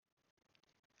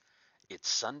It's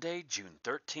Sunday, June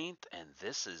 13th, and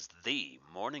this is the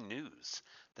Morning News.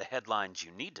 The headlines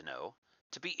you need to know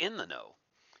to be in the know.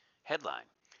 Headline: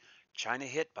 China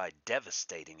hit by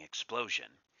devastating explosion.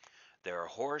 There are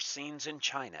horror scenes in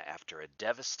China after a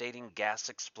devastating gas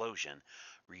explosion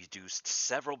reduced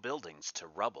several buildings to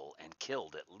rubble and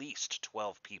killed at least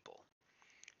 12 people.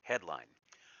 Headline: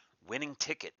 Winning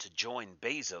ticket to join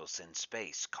Bezos in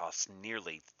space costs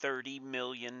nearly $30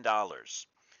 million.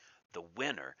 The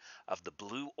winner of the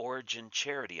Blue Origin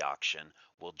charity auction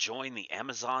will join the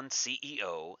Amazon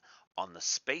CEO on the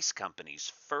space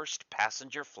company's first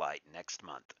passenger flight next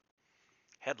month.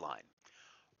 Headline: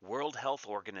 World Health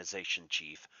Organization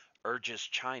chief urges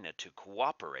China to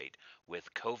cooperate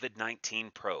with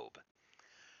COVID-19 probe.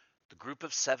 The group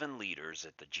of 7 leaders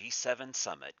at the G7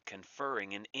 summit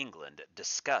conferring in England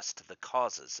discussed the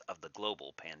causes of the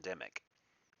global pandemic.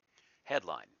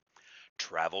 Headline: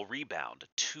 Travel rebound.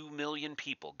 2 million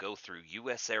people go through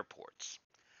U.S. airports.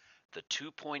 The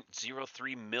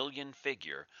 2.03 million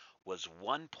figure was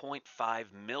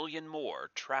 1.5 million more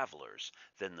travelers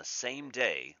than the same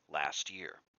day last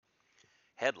year.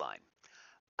 Headline: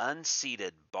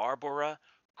 Unseeded Barbora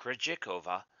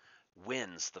Krejcikova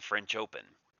wins the French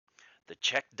Open. The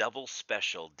Czech doubles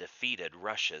special defeated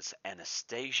Russia's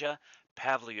Anastasia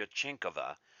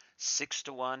Pavlyuchenkova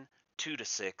 6-1,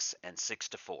 2-6, and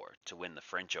 6-4 to win the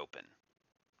French Open.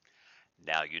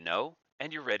 Now you know,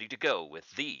 and you're ready to go with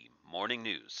the Morning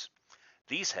News.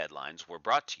 These headlines were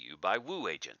brought to you by Woo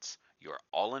Agents, your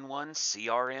all-in-one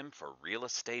CRM for real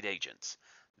estate agents.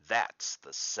 That's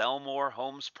the Sell More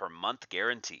Homes Per Month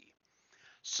guarantee.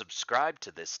 Subscribe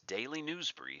to this daily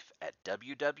news brief at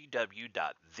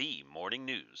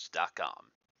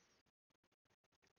www.themorningnews.com.